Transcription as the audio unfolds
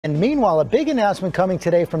And meanwhile, a big announcement coming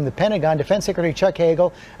today from the Pentagon. Defense Secretary Chuck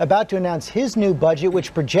Hagel about to announce his new budget,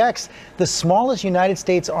 which projects the smallest United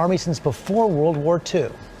States Army since before World War II.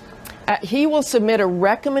 He will submit a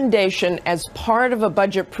recommendation as part of a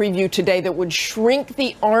budget preview today that would shrink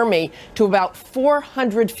the Army to about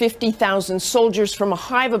 450,000 soldiers from a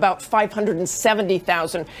high of about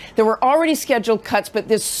 570,000. There were already scheduled cuts, but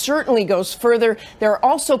this certainly goes further. There are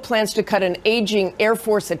also plans to cut an aging Air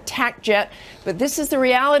Force attack jet. But this is the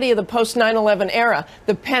reality of the post-9/11 era.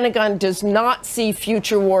 The Pentagon does not see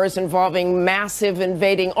future wars involving massive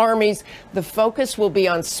invading armies. The focus will be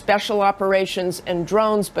on special operations and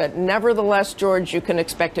drones, but nevertheless, George, you can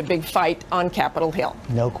expect a big fight on Capitol Hill.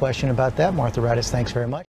 No question about that. Martha Raddatz, thanks very much.